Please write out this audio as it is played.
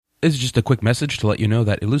This is just a quick message to let you know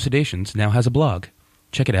that Elucidations now has a blog.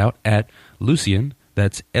 Check it out at Lucian,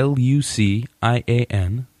 that's Lucian,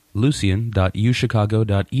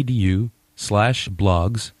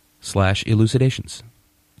 lucian.uchicago.edu/blogs/elucidations.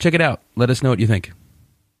 Check it out. Let us know what you think.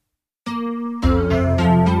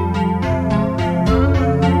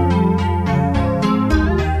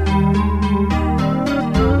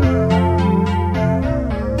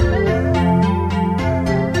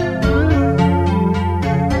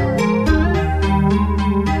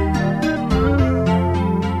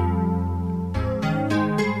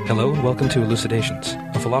 Hello and welcome to Elucidations,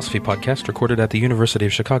 a philosophy podcast recorded at the University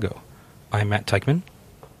of Chicago. I'm Matt Teichman.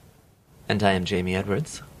 And I am Jamie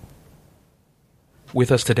Edwards.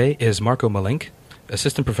 With us today is Marco Malink,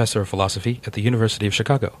 assistant professor of philosophy at the University of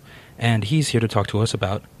Chicago, and he's here to talk to us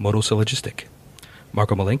about modal syllogistic.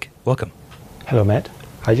 Marco Malink, welcome. Hello, Matt.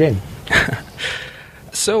 Hi, Jamie.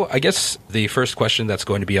 So I guess the first question that's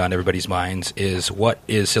going to be on everybody's minds is, what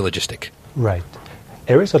is syllogistic? Right.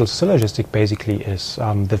 Aristotle's syllogistic basically is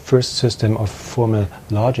the first system of formal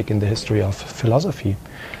logic in the history of philosophy.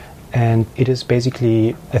 And it is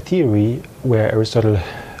basically a theory where Aristotle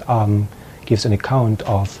gives an account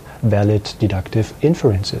of valid deductive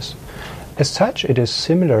inferences. As such, it is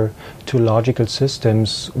similar to logical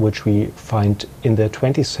systems which we find in the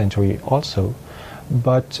 20th century also.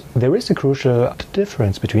 But there is a crucial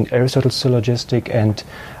difference between Aristotle's syllogistic and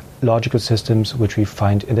logical systems which we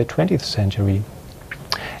find in the 20th century.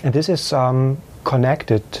 And this is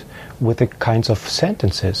connected with the kinds of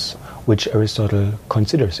sentences which Aristotle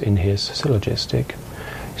considers in his syllogistic.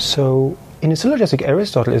 So, in a syllogistic,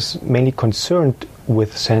 Aristotle is mainly concerned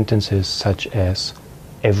with sentences such as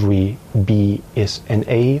every B is an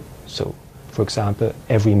A. So, for example,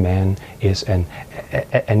 every man is an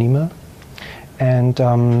animal.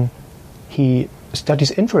 And he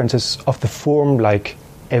studies inferences of the form like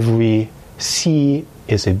every C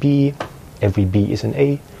is a B, every B is an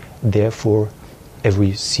A, therefore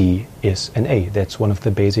every C is an A. That's one of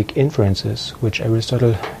the basic inferences which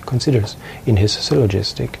Aristotle considers in his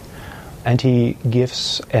syllogistic. And he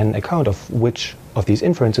gives an account of which of these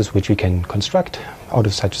inferences which we can construct out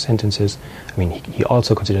of such sentences. I mean, he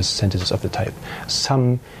also considers sentences of the type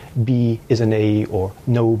some B is an A or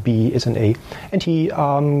no B is an A. And he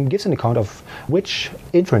gives an account of which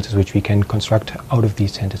inferences which we can construct out of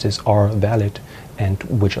these sentences are valid and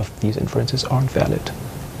which of these inferences aren't valid.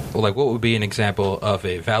 Well, like, what would be an example of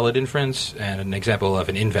a valid inference and an example of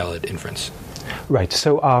an invalid inference? Right.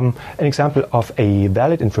 So an example of a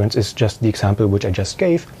valid inference is just the example which I just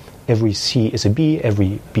gave. Every C is a B,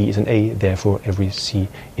 every B is an A, therefore every C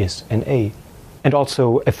is an A. And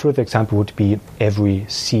also a further example would be every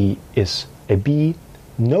C is a B,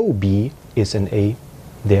 no B is an A,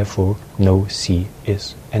 therefore no C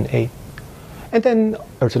is an A. And then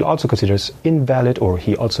Aristotle also considers invalid, or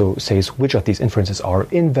he also says which of these inferences are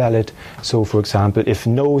invalid. So, for example, if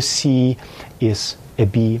no C is a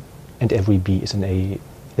B and every B is an A,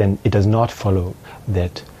 then it does not follow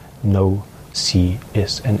that no C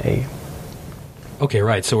is an A. Okay,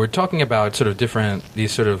 right. So we're talking about sort of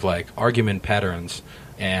these sort of like argument patterns,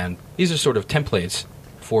 and these are sort of templates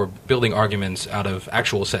for building arguments out of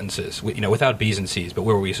actual sentences, without B's and C's, but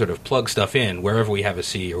where we sort of plug stuff in wherever we have a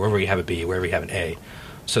C or wherever we have a B, wherever we have an A,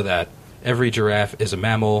 so that every giraffe is a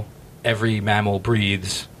mammal, every mammal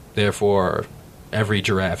breathes, therefore every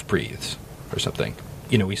giraffe breathes, or something.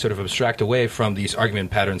 We sort of abstract away from these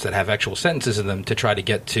argument patterns that have actual sentences in them to try to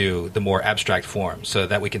get to the more abstract form, so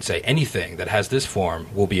that we can say anything that has this form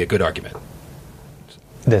will be a good argument.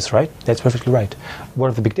 That's right. That's perfectly right. One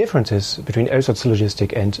of the big differences between Aristotle's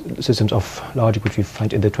syllogistic and systems of logic which we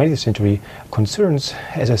find in the 20th century concerns,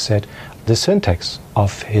 as I said, the syntax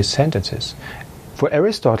of his sentences. For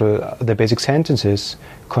Aristotle, the basic sentences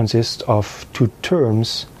consist of two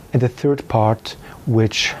terms and the third part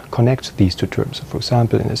which connects these two terms. For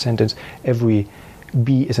example, in a sentence, every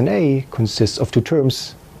B is an A consists of two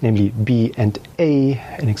terms, namely B and A.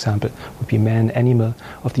 An example would be man, animal,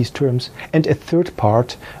 of these terms, and a third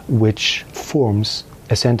part which forms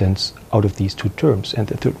a sentence out of these two terms, and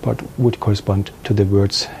the third part would correspond to the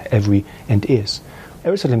words every and is.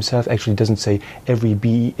 Aristotle himself actually doesn't say every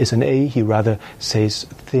B is an A, he rather says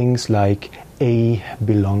things like A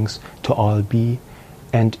belongs to all B,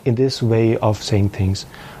 and in this way of saying things,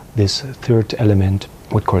 this third element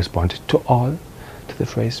would correspond to all, to the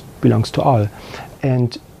phrase belongs to all.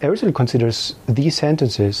 And Aristotle considers these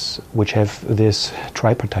sentences, which have this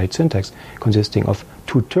tripartite syntax, consisting of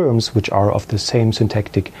two terms which are of the same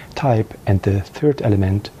syntactic type and the third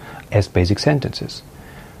element, as basic sentences.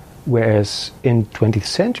 Whereas in 20th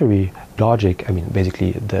century logic,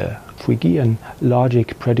 basically the Phrygian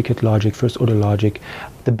logic, predicate logic, first-order logic,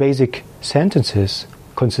 the basic sentences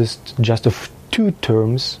consist just of two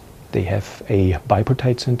terms. They have a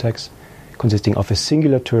bipartite syntax consisting of a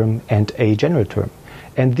singular term and a general term.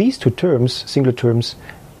 And these two terms, singular terms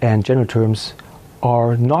and general terms,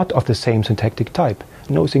 are not of the same syntactic type.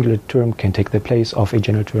 No singular term can take the place of a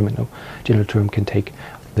general term, and no general term can take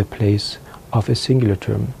the place of a singular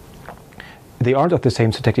term. They aren't of the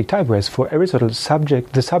same syntactic type, whereas for Aristotle,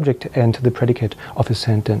 the subject and the predicate of a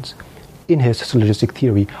sentence in his syllogistic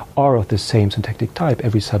theory are of the same syntactic type.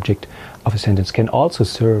 Every subject of a sentence can also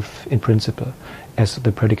serve, in principle, as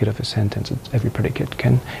the predicate of a sentence. Every predicate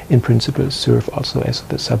can, in principle, serve also as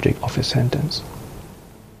the subject of a sentence.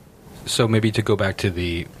 So maybe to go back to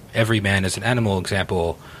the every man is an animal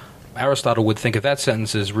example, Aristotle would think of that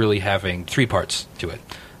sentence as really having three parts to it: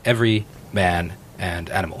 every man and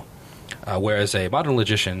animal. Whereas a modern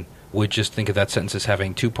logician would just think of that sentence as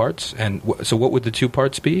having two parts. And so what would the two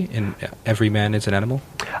parts be in every man is an animal?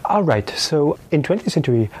 All right. So in 20th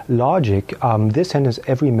century logic, this sentence,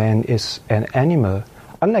 every man is an animal,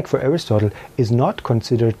 unlike for Aristotle, is not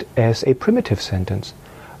considered as a primitive sentence.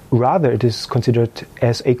 Rather, it is considered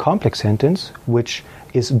as a complex sentence, which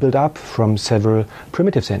is built up from several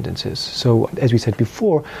primitive sentences. So, as we said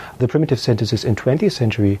before, the primitive sentences in 20th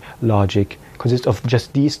century logic consist of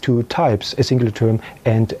just these two types, a singular term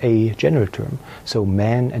and a general term. So,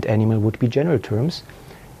 man and animal would be general terms,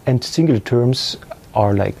 and singular terms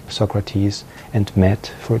are like Socrates and met,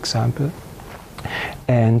 for example.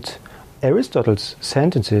 And Aristotle's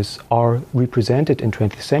sentences are represented in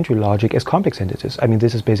 20th century logic as complex sentences. I mean,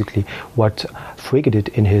 this is basically what Frege did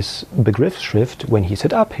in his Begriffsschrift. When he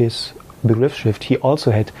set up his Begriffsschrift, he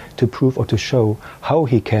also had to prove or to show how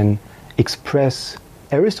he can express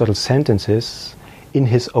Aristotle's sentences in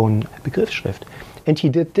his own Begriffsschrift. And he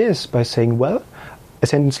did this by saying, well, a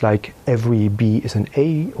sentence like every bee is an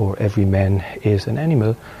A or every man is an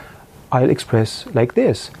animal, I'll express like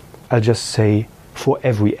this. I'll just say, for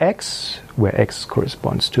every x, where x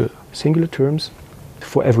corresponds to singular terms,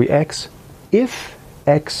 for every x, if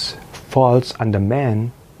x falls under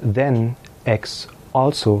man, then x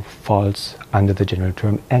also falls under the general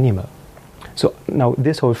term animal. So now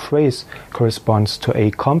this whole phrase corresponds to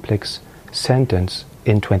a complex sentence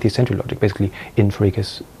in 20th century logic, basically in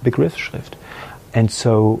Frege's Begriffsschrift. And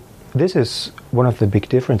so this is one of the big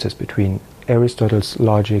differences between Aristotle's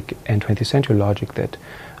logic and 20th century logic, that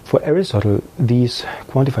for Aristotle, these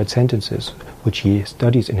quantified sentences, which he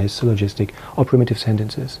studies in his syllogistic, are primitive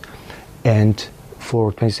sentences. And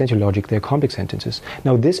for 20th century logic, they're complex sentences.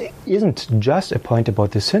 Now, this isn't just a point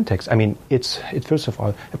about the syntax. I mean, it's first of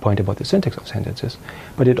all a point about the syntax of sentences,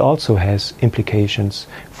 but it also has implications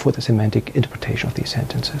for the semantic interpretation of these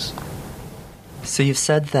sentences. So you've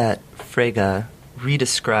said that Frege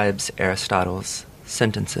redescribes Aristotle's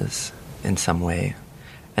sentences in some way,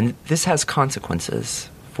 and this has consequences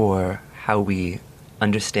for how we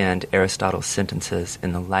understand Aristotle's sentences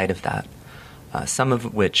in the light of that, some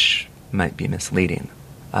of which might be misleading.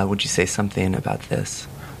 Would you say something about this?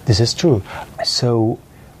 This is true. So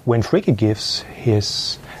when Frege gives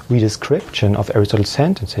his redescription of Aristotle's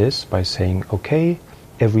sentences by saying, okay,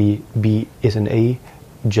 every B is an A,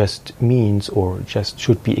 just means or just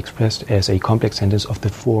should be expressed as a complex sentence of the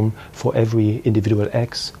form, for every individual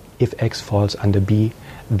X, if X falls under B,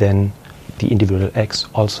 then the individual X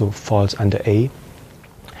also falls under A.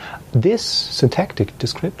 This syntactic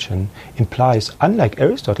description implies, unlike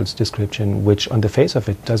Aristotle's description, which on the face of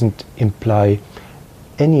it doesn't imply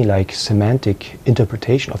any semantic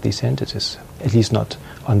interpretation of these sentences, at least not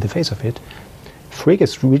on the face of it,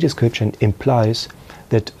 Frege's redescription implies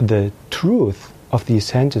that the truth of these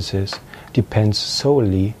sentences depends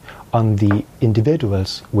solely on the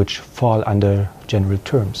individuals which fall under general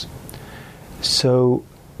terms. So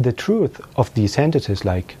the truth of these sentences,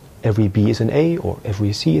 like every B is an A or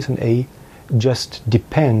every C is an A, just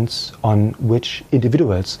depends on which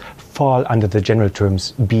individuals fall under the general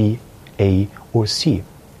terms B, A, or C.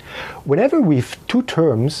 Whenever we've two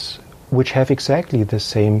terms which have exactly the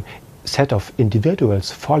same set of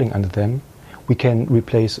individuals falling under them, we can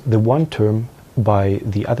replace the one term by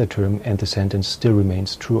the other term and the sentence still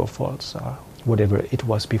remains true or false, whatever it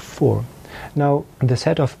was before. Now, the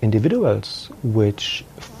set of individuals which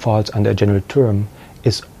falls under a general term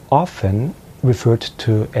is often referred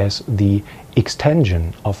to as the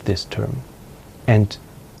extension of this term. And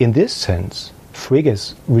in this sense,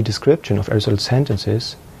 Frege's redescription of Aristotle's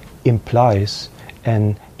sentences implies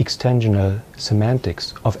an extensional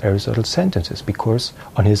semantics of Aristotle's sentences, because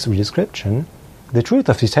on his redescription, the truth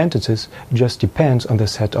of these sentences just depends on the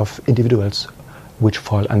set of individuals which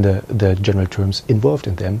fall under the general terms involved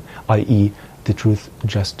in them, i.e. the truth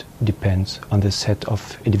just depends on the set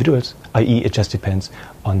of individuals, i.e. it just depends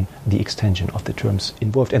on the extension of the terms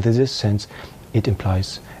involved. And in this sense, it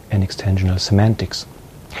implies an extensional semantics.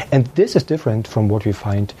 And this is different from what we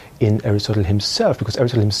find in Aristotle himself, because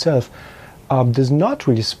Aristotle himself does not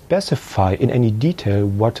really specify in any detail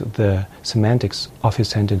what the semantics of his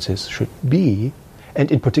sentences should be,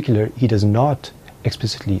 and in particular, he does not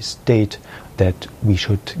explicitly state that we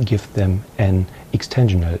should give them an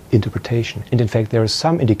extensional interpretation. And in fact, there are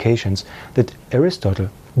some indications that Aristotle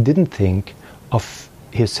didn't think of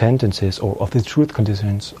his sentences or of the truth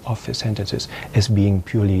conditions of his sentences as being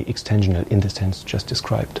purely extensional in the sense just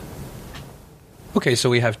described. Okay, so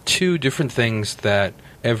we have two different things that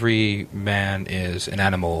every man is an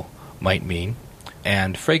animal might mean,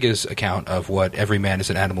 and Frege's account of what every man is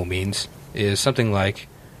an animal means is something like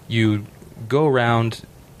you go around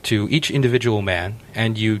to each individual man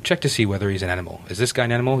and you check to see whether he's an animal. Is this guy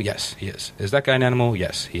an animal? Yes, he is. Is that guy an animal?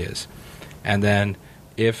 Yes, he is. And then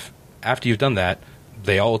if, after you've done that,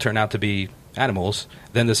 they all turn out to be animals,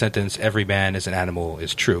 then the sentence, every man is an animal,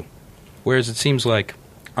 is true. Whereas it seems like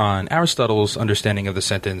on Aristotle's understanding of the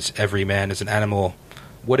sentence, every man is an animal,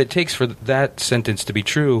 what it takes for that sentence to be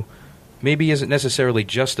true maybe isn't necessarily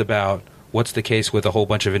just about what's the case with a whole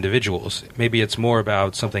bunch of individuals. Maybe it's more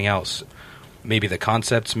about something else. Maybe the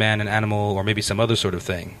concepts man and animal, or maybe some other sort of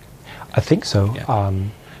thing. I think so.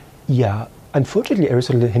 Yeah. Unfortunately,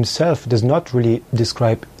 Aristotle himself does not really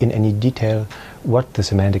describe in any detail what the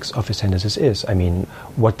semantics of his sentences is. I mean,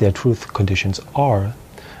 what their truth conditions are.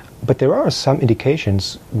 But there are some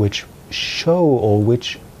indications which show, or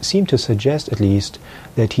which seem to suggest at least,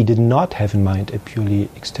 that he did not have in mind a purely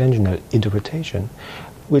extensional interpretation,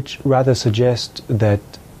 which rather suggest that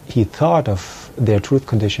he thought of their truth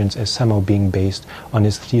conditions as somehow being based on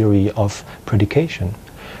his theory of predication.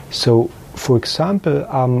 So, for example,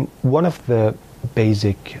 one of the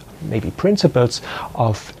basic maybe principles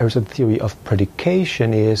of Aristotle's theory of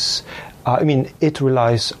predication is, it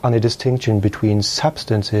relies on a distinction between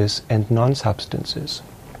substances and non-substances.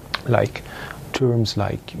 Like terms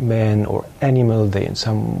like man or animal, they in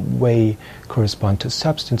some way correspond to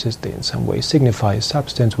substances, they in some way signify a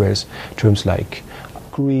substance, whereas terms like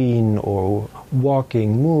green or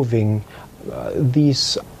walking, moving,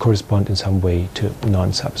 these correspond in some way to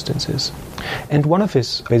non-substances. And one of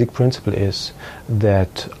his basic principles is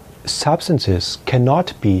that substances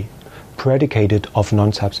cannot be predicated of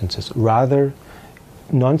non-substances. Rather,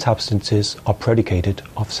 non-substances are predicated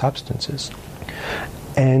of substances.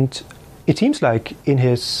 And it seems like in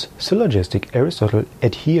his syllogistic, Aristotle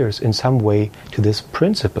adheres in some way to this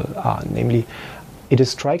principle, namely, it is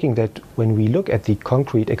striking that when we look at the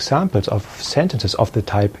concrete examples of sentences of the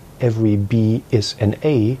type every B is an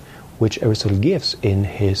A, which Aristotle gives in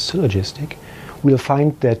his syllogistic, we'll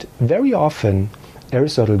find that very often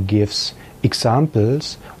Aristotle gives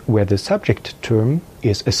examples where the subject term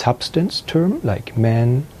is a substance term, like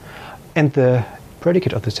man, and the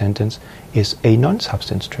predicate of the sentence is a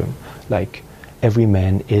non-substance term, like every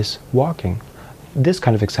man is walking. This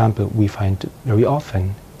kind of example we find very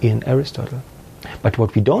often in Aristotle. But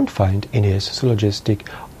what we don't find in his syllogistic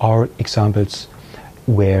are examples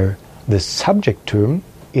where the subject term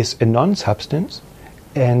is a non-substance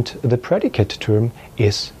and the predicate term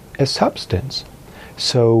is a substance.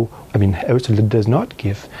 So, Aristotle does not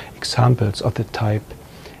give examples of the type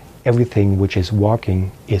everything which is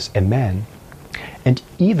walking is a man. And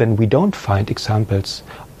even we don't find examples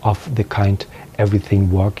of the kind everything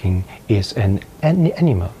walking is an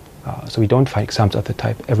animal. So we don't find examples of the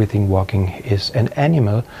type everything walking is an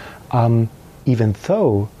animal, even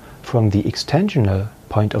though from the extensional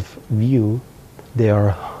point of view they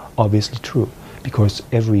are obviously true, because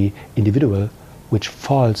every individual which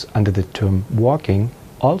falls under the term walking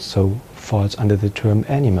also falls under the term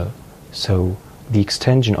animal. So the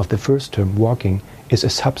extension of the first term walking is a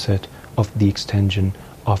subset of the extension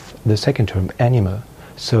of the second term animal.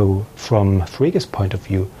 So from Frege's point of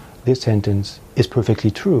view, this sentence is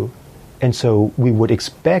perfectly true. And so we would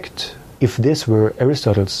expect, if this were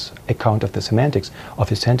Aristotle's account of the semantics of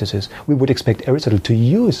his sentences, we would expect Aristotle to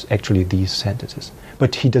use actually these sentences.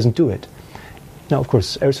 But he doesn't do it. Now, of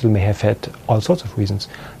course, Aristotle may have had all sorts of reasons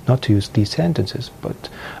not to use these sentences, but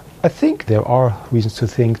I think there are reasons to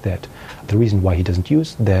think that the reason why he doesn't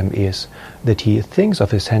use them is that he thinks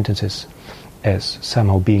of his sentences as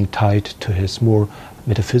somehow being tied to his more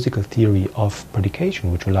metaphysical theory of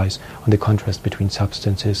predication, which relies on the contrast between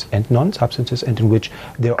substances and non-substances, and in which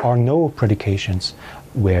there are no predications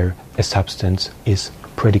where a substance is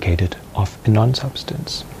predicated of a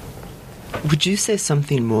non-substance. Would you say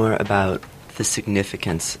something more about the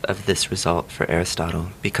significance of this result for Aristotle,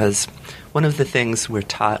 because one of the things we're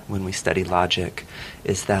taught when we study logic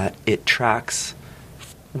is that it tracks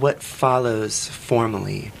what follows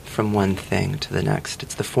formally from one thing to the next.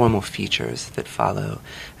 It's the formal features that follow.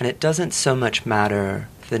 And it doesn't so much matter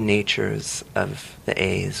the natures of the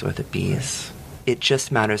A's or the B's. It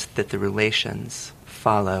just matters that the relations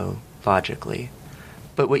follow logically.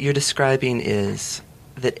 But what you're describing is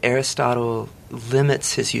that Aristotle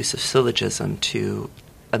limits his use of syllogism to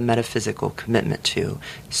a metaphysical commitment to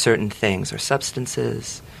certain things are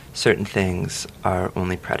substances, certain things are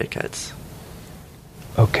only predicates.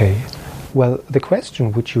 Okay. Well, the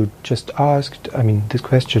question which you just asked, this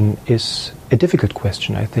question is a difficult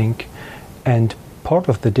question, I think. And part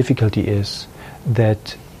of the difficulty is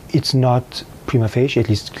that it's not prima facie, at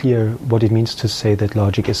least clear, what it means to say that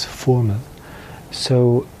logic is formal.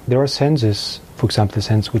 So there are senses, for example, the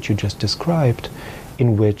sense which you just described,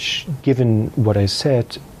 in which, given what I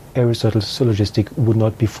said, Aristotle's syllogistic would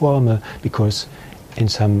not be formal because in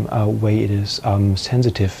some way it is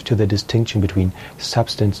sensitive to the distinction between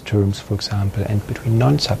substance terms, for example, and between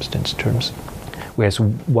non-substance terms. Whereas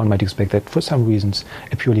one might expect that for some reasons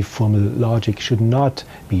a purely formal logic should not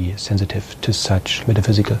be sensitive to such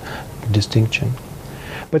metaphysical distinction.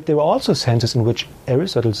 But there are also senses in which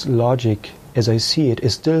Aristotle's logic, as I see it,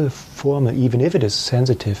 is still formal, even if it is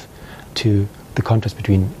sensitive to the contrast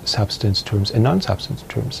between substance terms and non-substance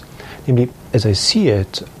terms. Namely, as I see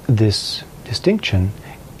it, this distinction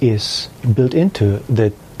is built into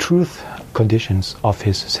the truth conditions of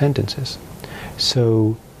his sentences.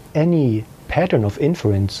 So any pattern of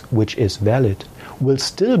inference which is valid will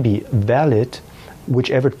still be valid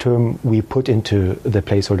whichever term we put into the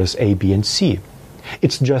placeholders A, B, and C.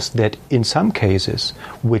 It's just that in some cases,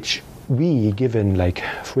 which we, given like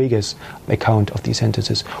Frege's account of these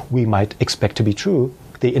sentences, we might expect to be true,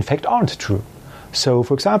 they in fact aren't true. So,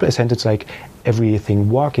 for example, a sentence like, everything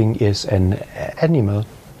walking is an animal.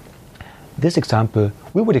 This example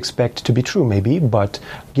we would expect to be true maybe, but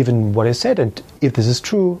given what I said, and if this is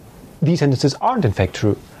true, these sentences aren't in fact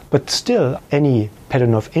true. But still, any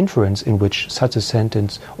pattern of inference in which such a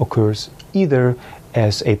sentence occurs either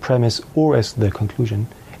as a premise or as the conclusion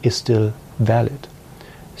is still valid.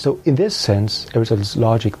 So in this sense, Aristotle's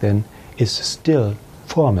logic then is still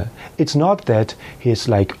formal. It's not that his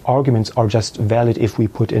arguments are just valid if we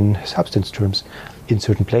put in substance terms in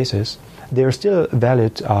certain places. They are still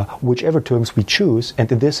valid whichever terms we choose,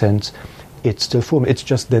 and in this sense, it's still formal. It's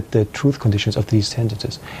just that the truth conditions of these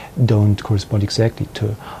sentences don't correspond exactly to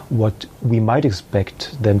what we might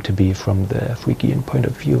expect them to be from the Fregean point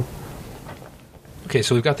of view. Okay,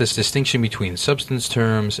 so we've got this distinction between substance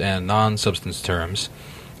terms and non-substance terms.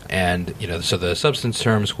 And, so the substance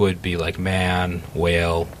terms would be like man,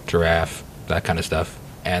 whale, giraffe, that kind of stuff.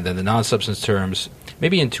 And then the non-substance terms,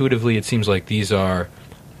 maybe intuitively it seems like these are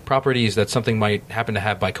properties that something might happen to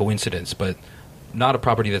have by coincidence, but not a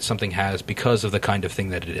property that something has because of the kind of thing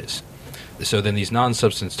that it is. So then these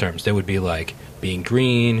non-substance terms, they would be like being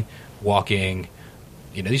green, walking.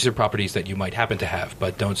 These are properties that you might happen to have,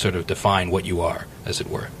 but don't sort of define what you are, as it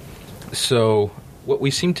were. So what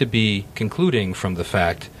we seem to be concluding from the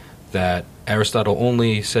fact that Aristotle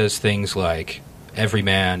only says things like every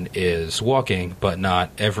man is walking, but not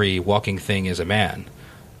every walking thing is a man.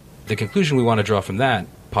 The conclusion we want to draw from that,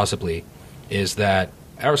 possibly, is that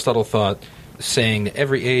Aristotle thought saying that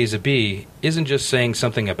every A is a B isn't just saying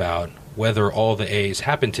something about whether all the A's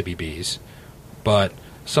happen to be B's, but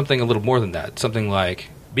something a little more than that. Something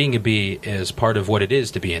like being a B is part of what it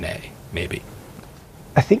is to be an A, maybe.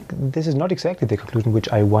 I think this is not exactly the conclusion which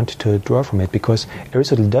I want to draw from it, because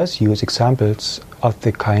Aristotle does use examples of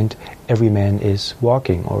the kind every man is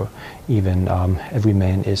walking, or even every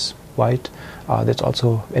man is white. That's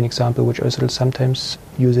also an example which Aristotle sometimes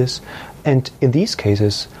uses. And in these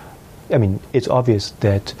cases, it's obvious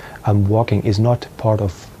that walking is not part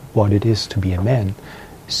of what it is to be a man.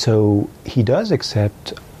 So he does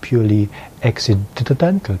accept purely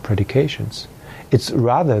accidental predications. It's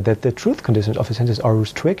rather that the truth conditions of the sentences are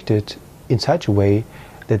restricted in such a way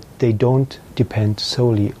that they don't depend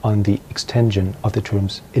solely on the extension of the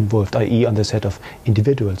terms involved, i.e. on the set of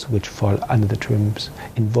individuals which fall under the terms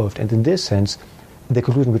involved. And in this sense, the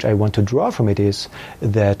conclusion which I want to draw from it is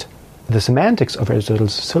that the semantics of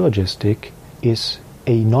Aristotle's syllogistic is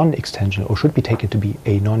a non-extensional, or should be taken to be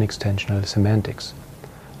a non-extensional semantics.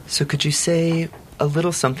 So could you say a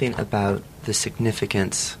little something about the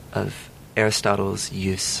significance of Aristotle's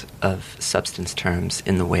use of substance terms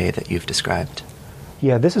in the way that you've described?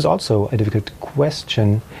 Yeah, this is also a difficult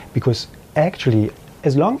question, because actually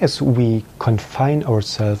as long as we confine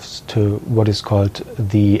ourselves to what is called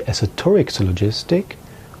the esoteric syllogistic,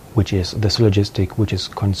 which is the syllogistic which is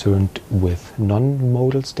concerned with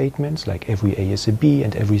non-modal statements, like every A is a B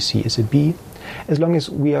and every C is a B, as long as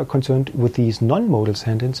we are concerned with these non-modal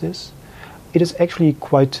sentences, it is actually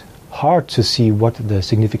quite hard to see what the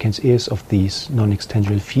significance is of these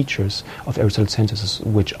non-extensional features of Aristotle's sentences,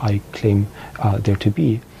 which I claim there to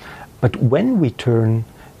be. But when we turn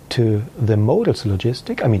to the modal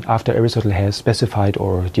syllogistic, I mean, after Aristotle has specified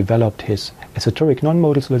or developed his esoteric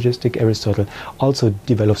non-modal syllogistic, Aristotle also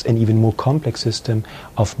develops an even more complex system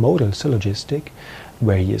of modal syllogistic,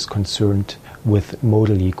 where he is concerned with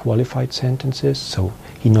modally qualified sentences. So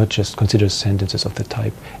he not just considers sentences of the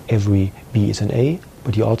type every B is an A,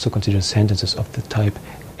 but he also considers sentences of the type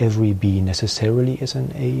every B necessarily is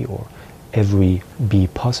an A, or every B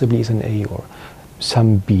possibly is an A, or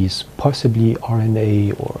some B's possibly are an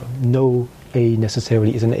A, or no A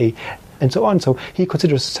necessarily is an A, and so on. So he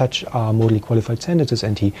considers such modally qualified sentences,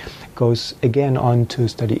 and he goes again on to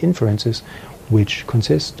study inferences which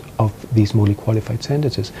consist of these modally qualified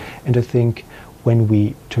sentences. And I think when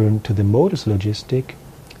we turn to the modal syllogistic,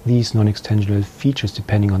 these non-extensional features,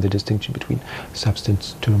 depending on the distinction between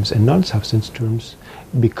substance terms and non-substance terms,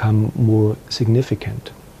 become more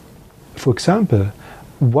significant. For example,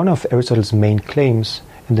 one of Aristotle's main claims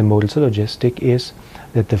in the modal syllogistic is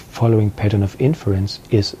that the following pattern of inference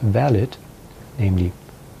is valid, namely,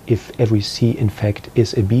 if every C in fact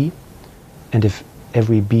is a B, and if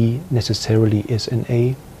every B necessarily is an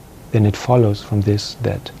A, then it follows from this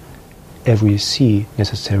that every C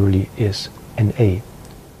necessarily is an A.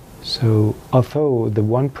 So, although the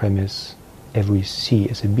one premise, every C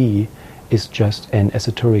is a B, is just an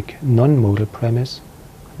esoteric non-modal premise,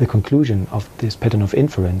 the conclusion of this pattern of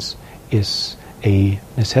inference is a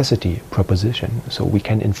necessity proposition. So we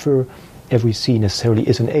can infer every C necessarily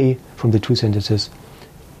is an A from the two sentences,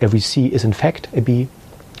 every C is in fact a B,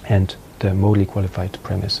 and the modally qualified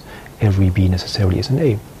premise, every B necessarily is an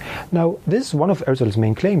A. Now, this is one of Aristotle's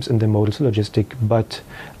main claims in the modal syllogistic, but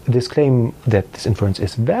this claim that this inference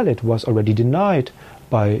is valid was already denied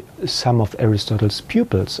by some of Aristotle's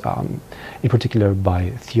pupils, in particular by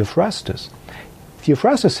Theophrastus.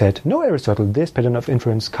 Theophrastus said, "No, Aristotle, this pattern of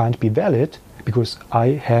inference can't be valid because I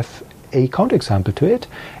have a counterexample to it."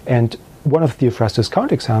 And one of Theophrastus'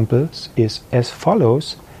 counterexamples is as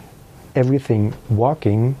follows: everything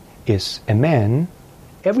walking is a man,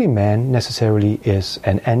 every man necessarily is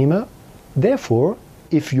an animal. Therefore,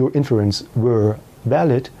 if your inference were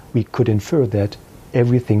valid, we could infer that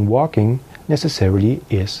everything walking necessarily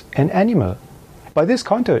is an animal. By this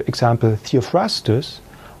counterexample, Theophrastus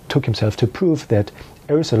took himself to prove that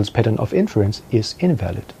Aristotle's pattern of inference is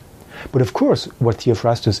invalid. But of course, what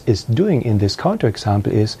Theophrastus is doing in this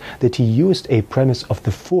counterexample is that he used a premise of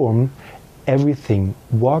the form everything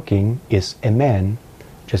walking is a man,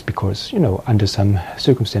 just because, under some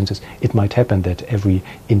circumstances it might happen that every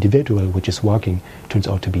individual which is walking turns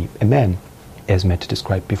out to be a man, as Matt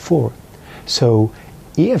described before. So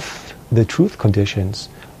if the truth conditions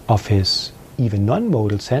of his even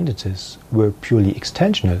non-modal sentences were purely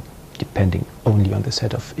extensional, depending only on the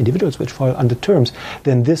set of individuals which fall under terms,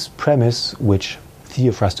 then this premise, which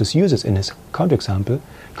Theophrastus uses in his counterexample,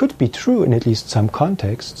 could be true in at least some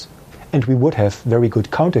contexts, and we would have very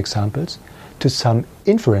good counterexamples to some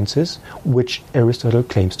inferences which Aristotle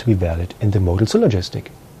claims to be valid in the modal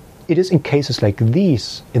syllogistic. It is in cases like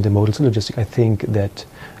these in the modal syllogistic, I think, that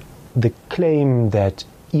the claim that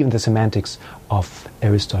even the semantics of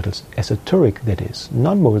Aristotle's esoteric, that is,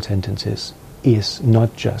 non-modal sentences, is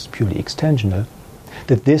not just purely extensional,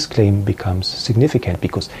 that this claim becomes significant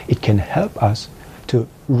because it can help us to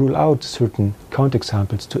rule out certain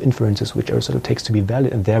counterexamples to inferences which Aristotle takes to be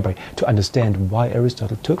valid, and thereby to understand why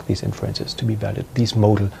Aristotle took these inferences to be valid, these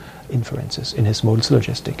modal inferences in his modal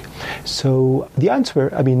syllogistic. So the answer,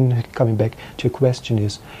 coming back to your question,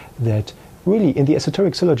 is that really in the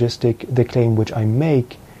esoteric syllogistic, the claim which I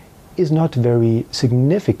make is not very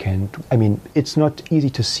significant. It's not easy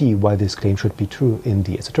to see why this claim should be true in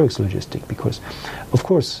the esoteric syllogistic, because, of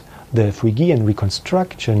course, the Phrygian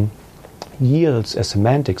reconstruction yields a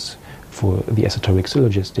semantics for the esoteric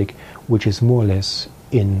syllogistic, which is more or less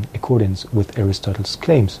in accordance with Aristotle's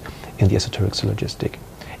claims in the esoteric syllogistic,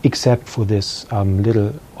 except for this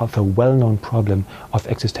little, although well-known problem of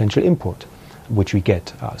existential import, which we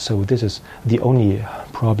get. So this is the only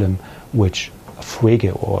problem which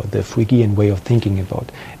Frege, or the Phrygian way of thinking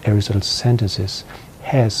about Aristotle's sentences,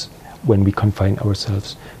 has when we confine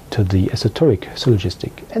ourselves to the esoteric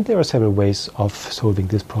syllogistic. And there are several ways of solving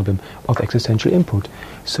this problem of existential import.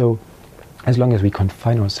 So as long as we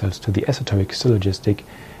confine ourselves to the esoteric syllogistic,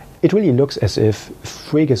 it really looks as if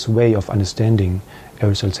Frege's way of understanding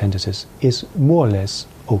Aristotle synthesis is more or less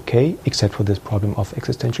okay, except for this problem of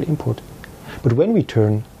existential import. But when we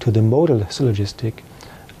turn to the modal syllogistic,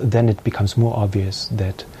 then it becomes more obvious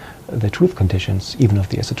that the truth conditions, even of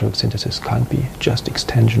the esoteric synthesis, can't be just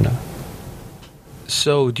extensional.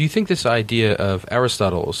 So, do you think this idea of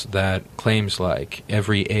Aristotle's that claims like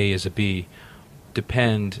every A is a B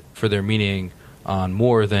depend for their meaning on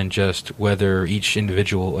more than just whether each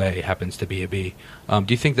individual A happens to be a B? Do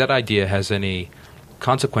you think that idea has any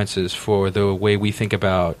consequences for the way we think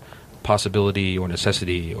about possibility or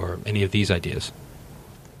necessity or any of these ideas?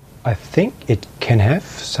 I think it can have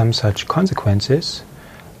some such consequences.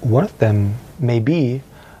 One of them may be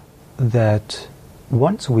that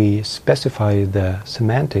once we specify the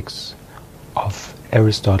semantics of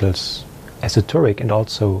Aristotle's esoteric and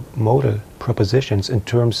also modal propositions in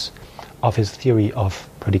terms of his theory of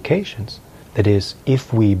predications, that is,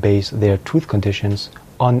 if we base their truth conditions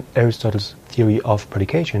on Aristotle's theory of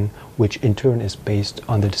predication, which in turn is based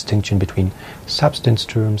on the distinction between substance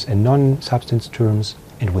terms and non-substance terms,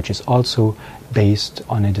 and which is also based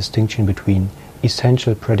on a distinction between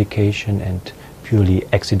essential predication and purely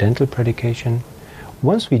accidental predication.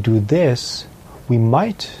 Once we do this, we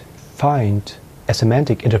might find a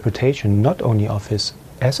semantic interpretation not only of his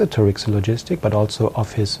esoteric syllogistic but also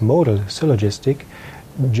of his modal syllogistic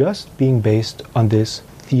just being based on this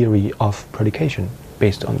theory of predication,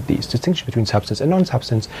 based on these distinction between substance and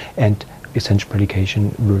non-substance and essential predication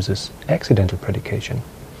versus accidental predication.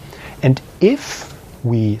 And if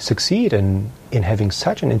we succeed in having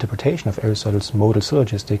such an interpretation of Aristotle's modal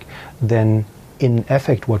syllogistic, then in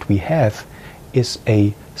effect what we have is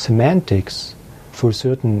a semantics for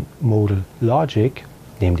certain modal logic,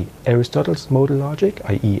 namely Aristotle's modal logic,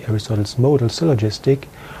 i.e. Aristotle's modal syllogistic,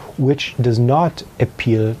 which does not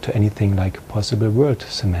appeal to anything like possible world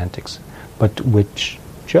semantics, but which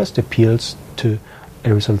just appeals to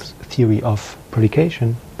Aristotle's theory of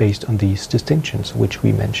predication based on these distinctions which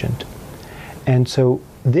we mentioned. And so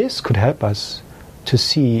this could help us to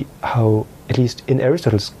see how, at least in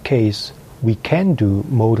Aristotle's case, we can do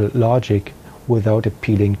modal logic without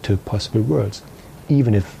appealing to possible worlds,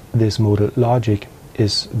 even if this modal logic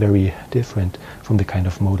is very different from the kind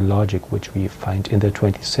of modal logic which we find in the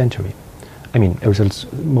 20th century. I mean,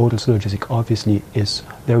 Aristotle's modal syllogistic obviously is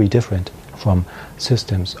very different from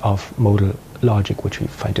systems of modal logic which we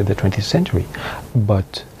find in the 20th century,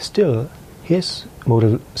 but still his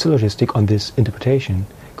modal syllogistic on this interpretation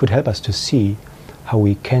could help us to see how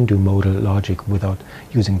we can do modal logic without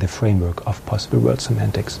using the framework of possible world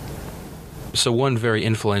semantics. So one very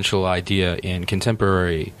influential idea in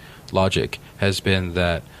contemporary logic has been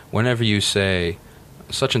that whenever you say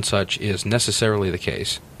such and such is necessarily the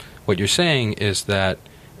case, what you're saying is that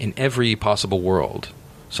in every possible world,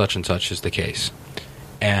 such and such is the case.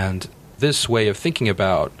 And this way of thinking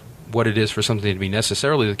about what it is for something to be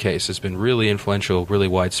necessarily the case has been really influential, really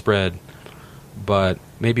widespread. But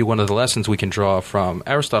maybe one of the lessons we can draw from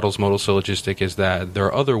Aristotle's modal syllogistic is that there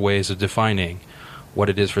are other ways of defining what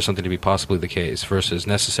it is for something to be possibly the case versus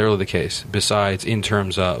necessarily the case, besides in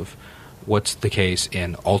terms of what's the case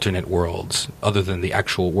in alternate worlds other than the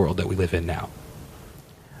actual world that we live in now.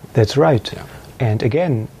 That's right. Yeah. And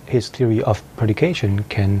again, his theory of predication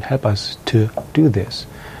can help us to do this.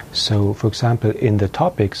 So, for example, in the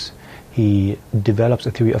Topics, he develops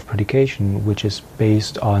a theory of predication which is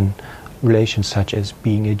based on relations such as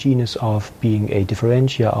being a genus of, being a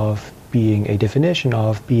differentia of, being a definition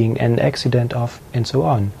of, being an accident of, and so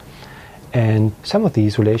on. And some of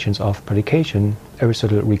these relations of predication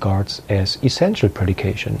Aristotle regards as essential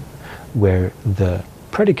predication, where the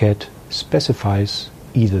predicate specifies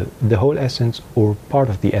either the whole essence or part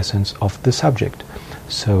of the essence of the subject.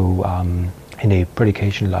 So in a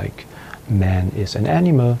predication like man is an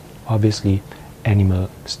animal, obviously animal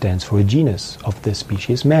stands for a genus of the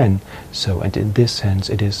species man. So, and in this sense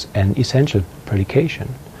it is an essential predication.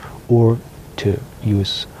 Or to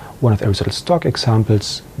use one of Aristotle's stock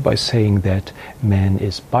examples by saying that man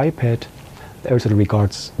is biped, Aristotle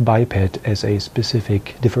regards biped as a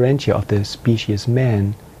specific differentia of the species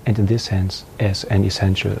man, and in this sense as an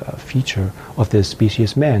essential feature of the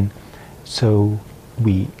species man. So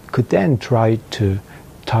we could then try to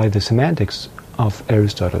tie the semantics of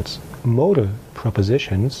Aristotle's modal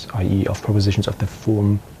propositions, i.e. of propositions of the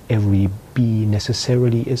form every B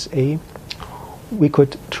necessarily is A. We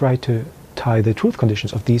could try to tie the truth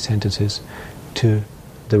conditions of these sentences to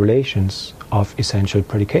the relations of essential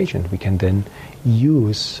predication. We can then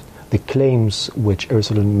use the claims which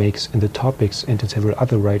Aristotle makes in the Topics and in several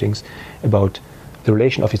other writings about the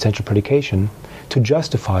relation of essential predication to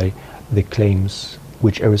justify the claims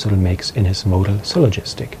which Aristotle makes in his modal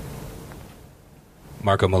syllogistic.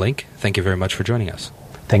 Marco Malink, thank you very much for joining us.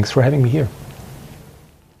 Thanks for having me here.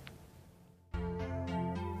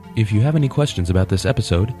 If you have any questions about this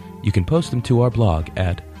episode, you can post them to our blog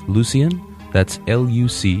at Lucian, that's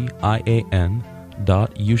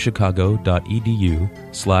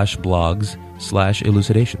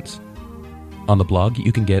lucian.uchicago.edu/blogs/elucidations. On the blog,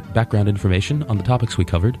 you can get background information on the topics we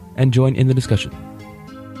covered and join in the discussion.